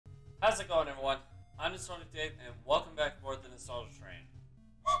How's it going, everyone? I'm Nostalgic Dave, and welcome back aboard the Nostalgia Train.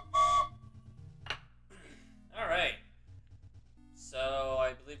 Alright. So,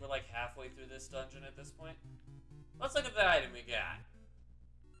 I believe we're like halfway through this dungeon at this point. Let's look at the item we got.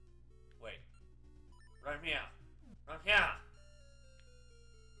 Wait. Right here. Right here.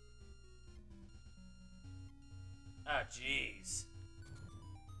 Ah, jeez.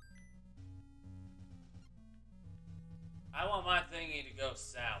 I want my thingy to go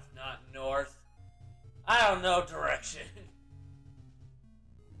south, not north. I don't know direction.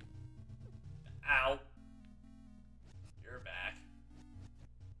 Ow. You're back.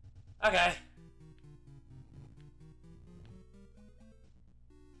 Okay.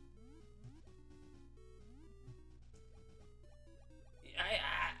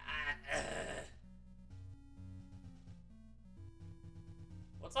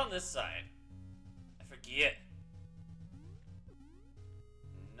 What's on this side? I forget.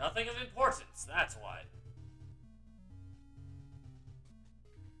 Nothing of importance, that's what.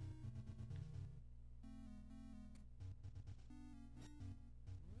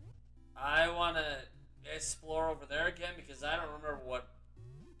 I want to explore over there again because I don't remember what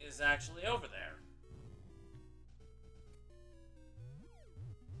is actually over there.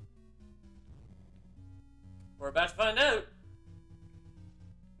 We're about to find out.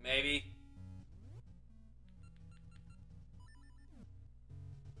 Maybe.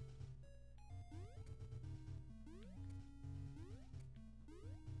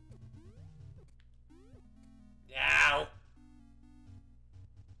 Ow!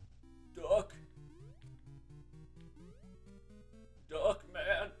 Duck! Duck,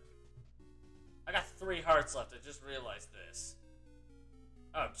 man! I got 3 hearts left, I just realized this.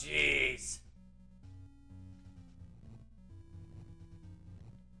 Oh, jeez!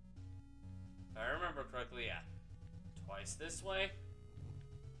 If I remember correctly, yeah. Twice this way.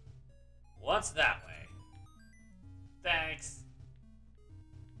 Once that way. Thanks!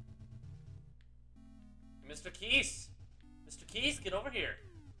 Mr. Keys! Mr. Keys, get over here!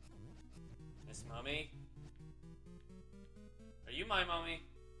 Miss Mummy? Are you my mummy?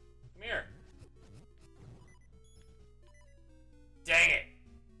 Come here. Dang it!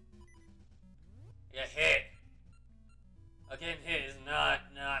 I got hit. Getting hit is not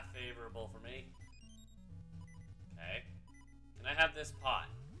favorable for me. Okay. Can I have this pot?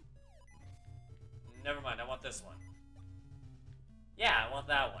 Never mind, I want this one. Yeah, I want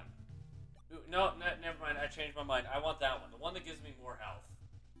that one. Ooh, no, never mind. I changed my mind. I want that one. The one that gives me more health.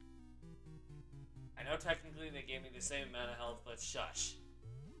 I know technically they gave me the same amount of health, but shush.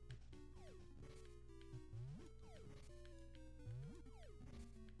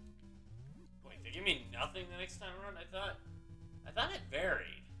 Wait, they give me nothing the next time around? I thought it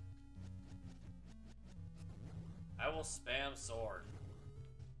varied. I will spam sword.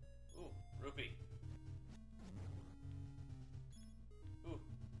 Ooh, rupee. Ooh,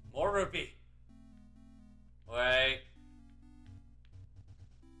 more rupee. Wait.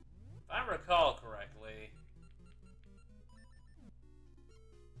 If I recall correctly...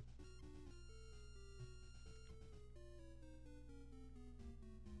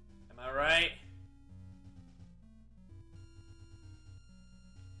 Am I right?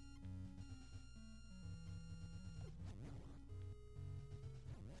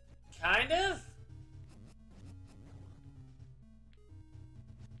 Kind of?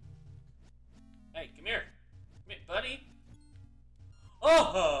 Hey, come here. Come here, buddy.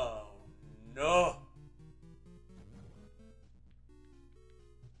 Oh, no.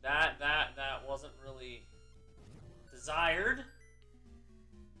 That wasn't really desired.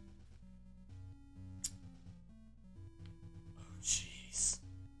 Oh, jeez.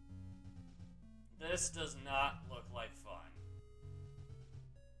 This does not look like fun.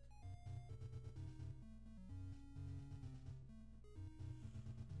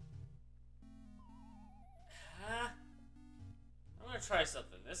 I'm gonna try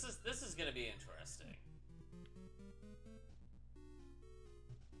something. This is gonna be interesting.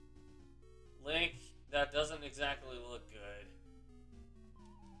 Link, that doesn't exactly look good.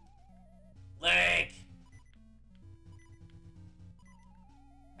 Link!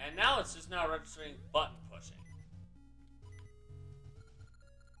 And now it's just now registering button pushing.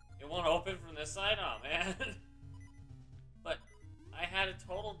 It won't open from this side? Oh man. But I had a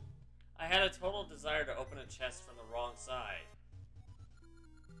total desire to open a chest from the wrong side.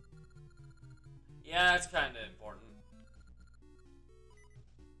 Yeah, that's kind of important.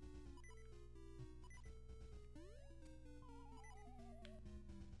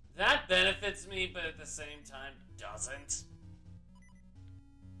 That benefits me, but at the same time doesn't.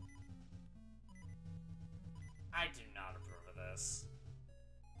 I do not approve of this.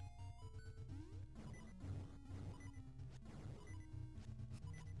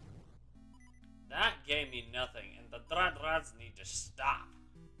 gave me nothing, and the TIGER-TLoZ need to stop.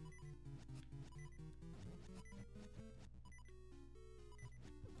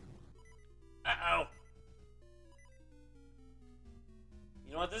 Uh-oh.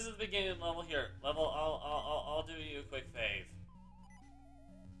 You know what? This is the beginning level here. I'll do you a quick fave.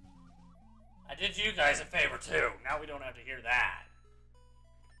 I did you guys a favor too. Now we don't have to hear that.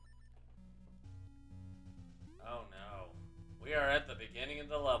 Oh no. We are at the beginning of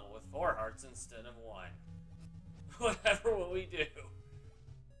the level with 4 hearts instead of 1. Whatever will we do?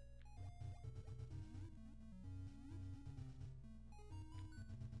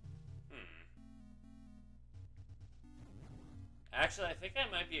 Actually, I think I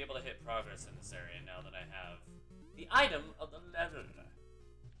might be able to hit progress in this area now that I have the item of the level.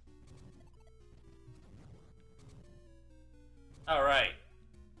 Alright.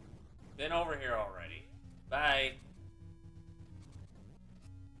 Been over here already. Bye.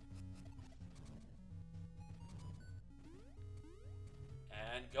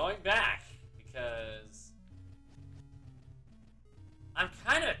 And going back, because I'm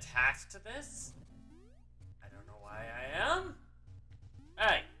kind of attached to this. I don't know why I am.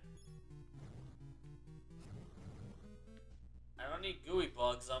 Hey! I don't need gooey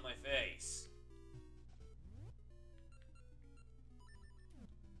bugs on my face.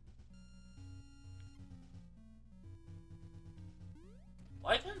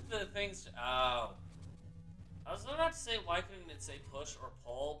 Why couldn't the things... Oh. I was about to say, why couldn't it say push or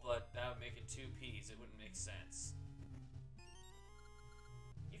pull, but that would make it 2 P's. It wouldn't make sense.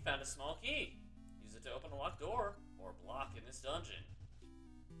 You found a small key. Use it to open a locked door or block in this dungeon.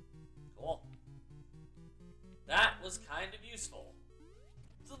 Cool. That was kind of useful.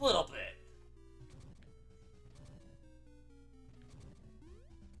 It's a little bit.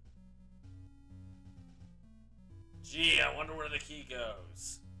 Gee, I wonder where the key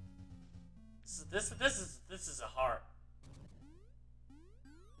goes. So this is a heart.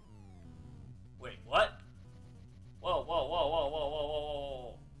 Wait, what? Whoa, whoa, whoa, whoa, whoa, whoa, whoa,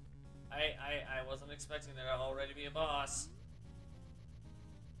 whoa. I wasn't expecting there to already be a boss.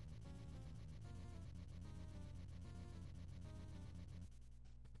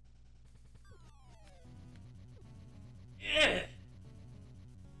 Yeah.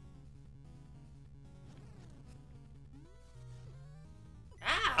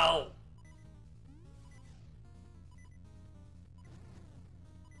 Ow!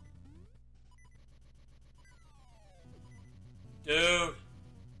 Dude!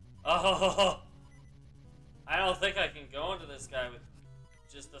 Oh! I don't think I can go into this guy with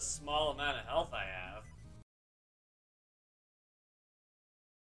just the small amount of health I have.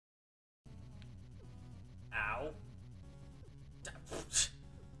 Ow.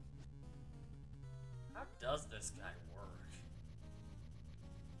 How does this guy work?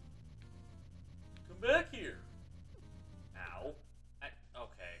 Come back here. Ow.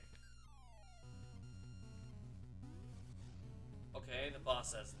 Okay. Okay, the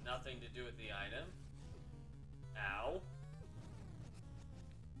boss has nothing to do with the item. Ow.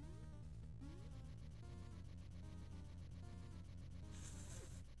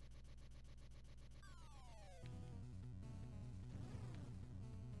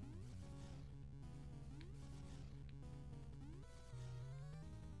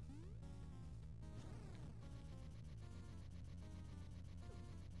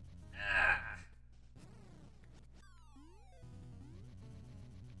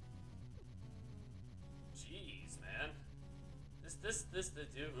 Jeez, man. The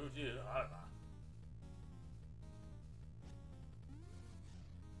do.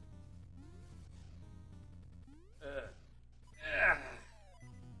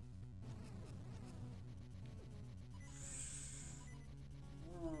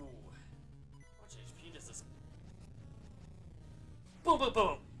 Ooh. How much HP does this? Boom, boom,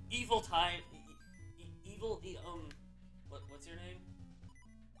 boom. Evil Tide. What's your name?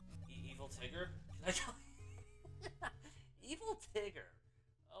 Evil Tigger? Can I call you? Evil Tigger.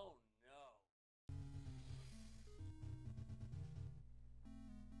 Oh no.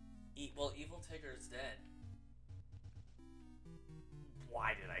 Well, Evil Tigger is dead.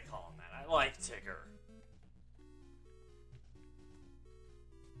 Why did I call him that? I like Tigger.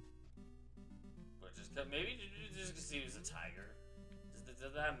 But just maybe just because he was a tiger.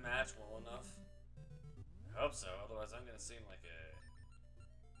 Did that match well enough? I hope so. Otherwise, I'm gonna seem like a.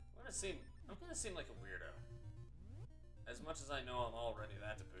 I'm gonna seem like a weirdo. As much as I know I'm already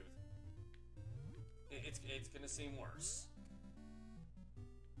that to boot. It's gonna seem worse.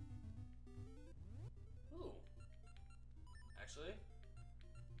 Ooh. Actually,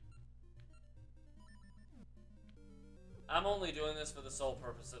 I'm only doing this for the sole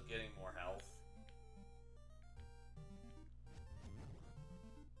purpose of getting more health.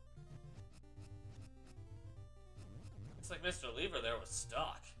 like Mr. Lever there was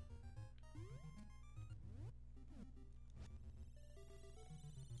stuck.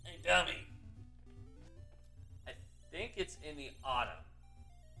 Hey, dummy. I think it's in the autumn.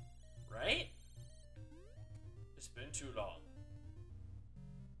 Right? It's been too long.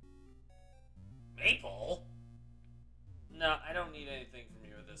 Maple? No, I don't need anything from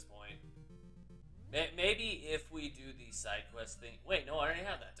you at this point. Maybe if we do the side quest thing. Wait, no, I already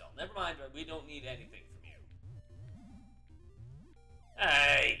have that doll. Never mind, we don't need anything from you.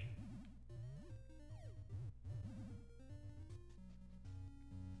 Hey!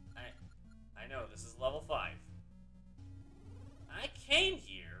 I know, this is level 5. I came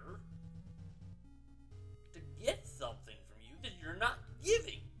here to get something from you that you're not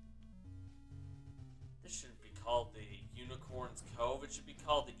giving. This shouldn't be called the Unicorn's Cove. It should be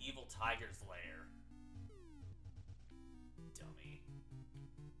called the Evil Tiger's Lair. Dummy.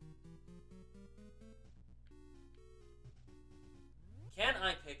 Can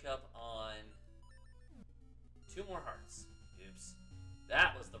I pick up on 2 more hearts? Oops.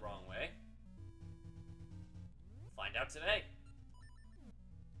 That was the wrong way. Find out today.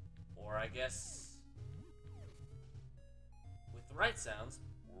 Or I guess with the right sounds,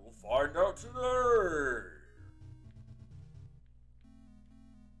 we'll find out today.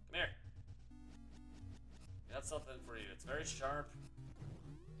 Come here. Got something for you. It's very sharp.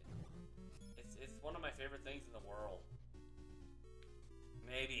 It's one of my favorite things in the world.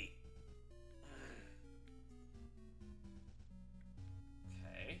 Maybe.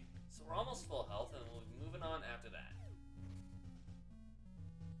 Okay. So we're almost full health and we'll be moving on after that.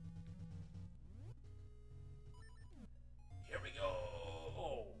 Here we go.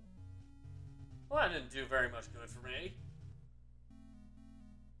 Oh. Well, that didn't do very much good for me.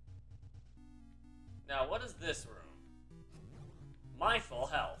 Now, what is this room? My full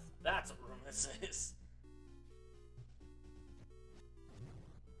health. That's what room this is.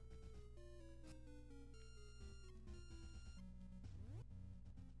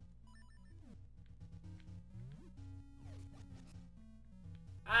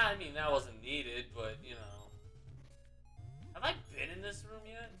 I mean, that wasn't needed, but, you know. Have I been in this room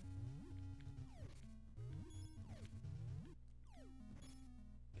yet?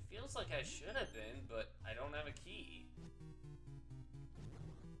 It feels like I should have been, but I don't have a key.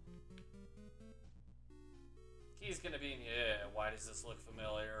 Key's gonna be in here. Why does this look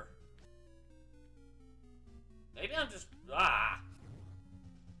familiar? Maybe I'm just... Ah!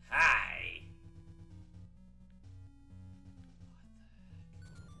 Hi!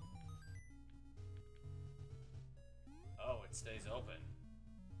 Oh, it stays open.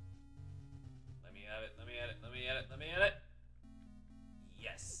 Let me at it, let me at it, let me at it, let me at it.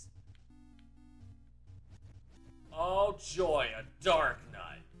 Yes. Oh joy, a dark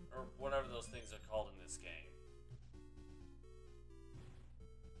nut. Or whatever those things are called in this game.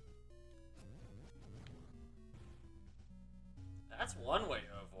 That's one way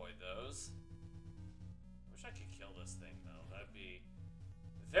to avoid those. I wish I could kill this thing though. That'd be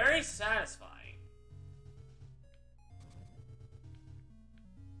very satisfying.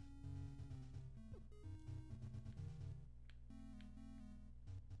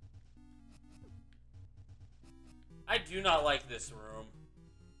 I do not like this room.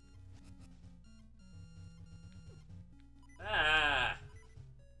 Ah.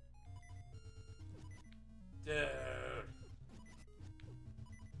 Dude.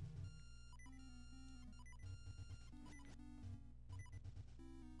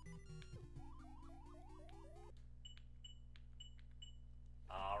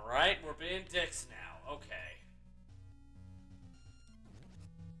 Alright, we're being dicks now. Okay.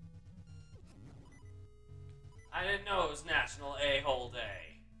 I didn't know it was National A-Hole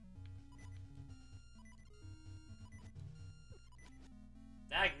Day.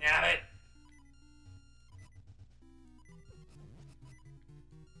 Dagnabbit!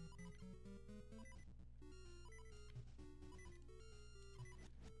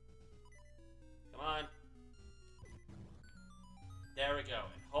 Come on. There we go.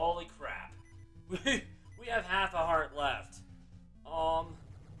 And holy crap. We have half a heart left.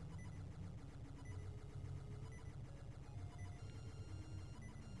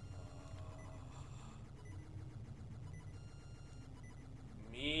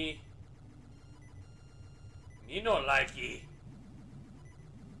 Me no likey.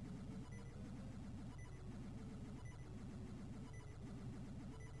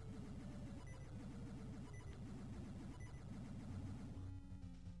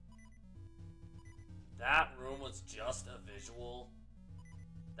 That room was just a visual.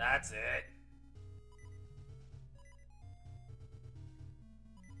 That's it.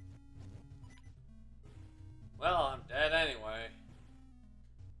 Well, I'm dead anyway.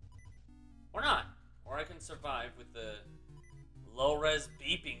 drive with the low-res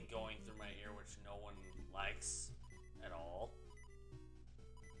beeping going through my ear, which no one likes at all.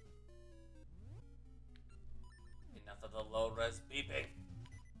 Enough of the low-res beeping.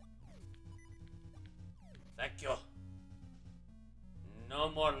 Thank you. No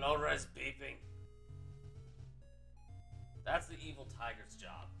more low-res beeping. That's the evil tiger's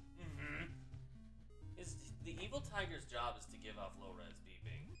job. The evil tiger's job is to give off low-res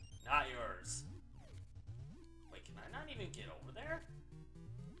beeping, not yours. Wait, can I not even get over there?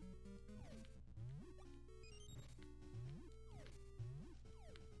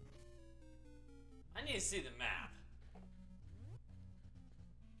 I need to see the map.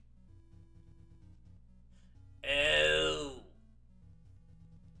 Oh.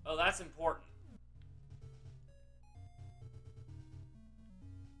 Oh, that's important.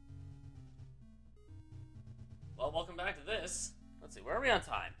 Well, welcome back to this. Let's see, where are we on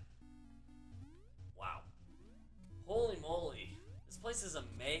time? Wow. Holy moly. This place is a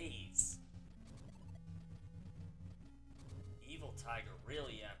maze. Evil tiger,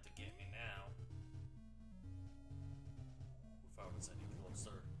 really you have to get me now. If I was any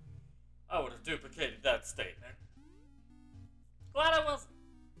closer, I would have duplicated that statement. Glad I wasn't.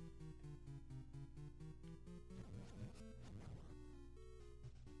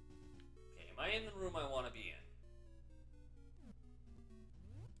 Okay, am I in the room I want to be in?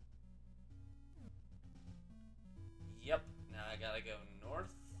 Yep, now I gotta go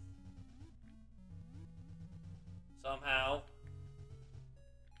north. Somehow.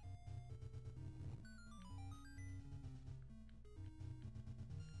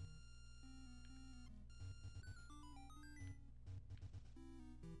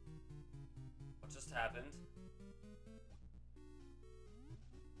 What just happened?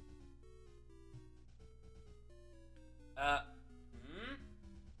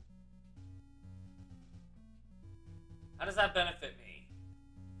 How does that benefit me?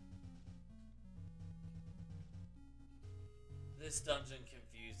 This dungeon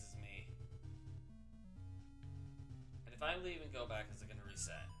confuses me. And if I leave and go back, is it going to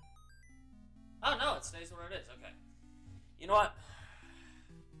reset? Oh no, it stays where it is. Okay. You know what?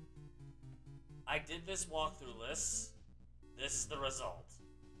 I did this walkthrough list. This is the result.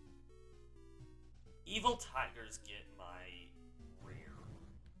 Evil tigers get my rear.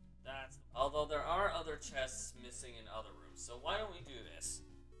 Although there are other chests missing in other rooms, so why don't we do this?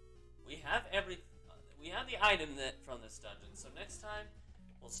 We have the item from this dungeon, so next time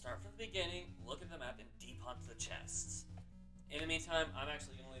we'll start from the beginning, look at the map, and deep hunt the chests. In the meantime, I'm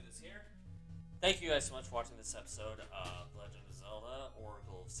actually going to leave this here. Thank you guys so much for watching this episode of Legend of Zelda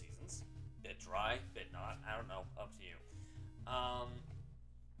Oracle of Seasons. Bit dry, bit not, I don't know, up to you.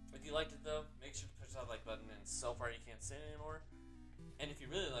 If you liked it though, make sure to push that like button, and so far you can't say it anymore. And if you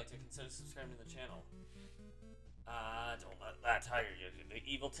really liked it, consider subscribing to the channel. Don't let that tiger get you. The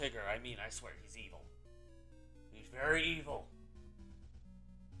evil Tigger, I swear, he's evil. He's very evil.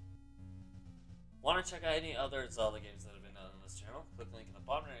 Want to check out any other Zelda games that have been done on this channel? Click the link in the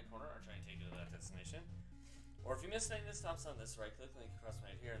bottom right corner, or try and take you to that destination. Or if you missed any of this stops on this right, click the link across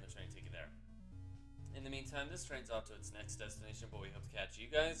right here, and the train take you there. In the meantime, this train's off to its next destination, but we hope to catch you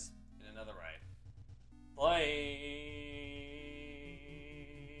guys in another ride. Bye!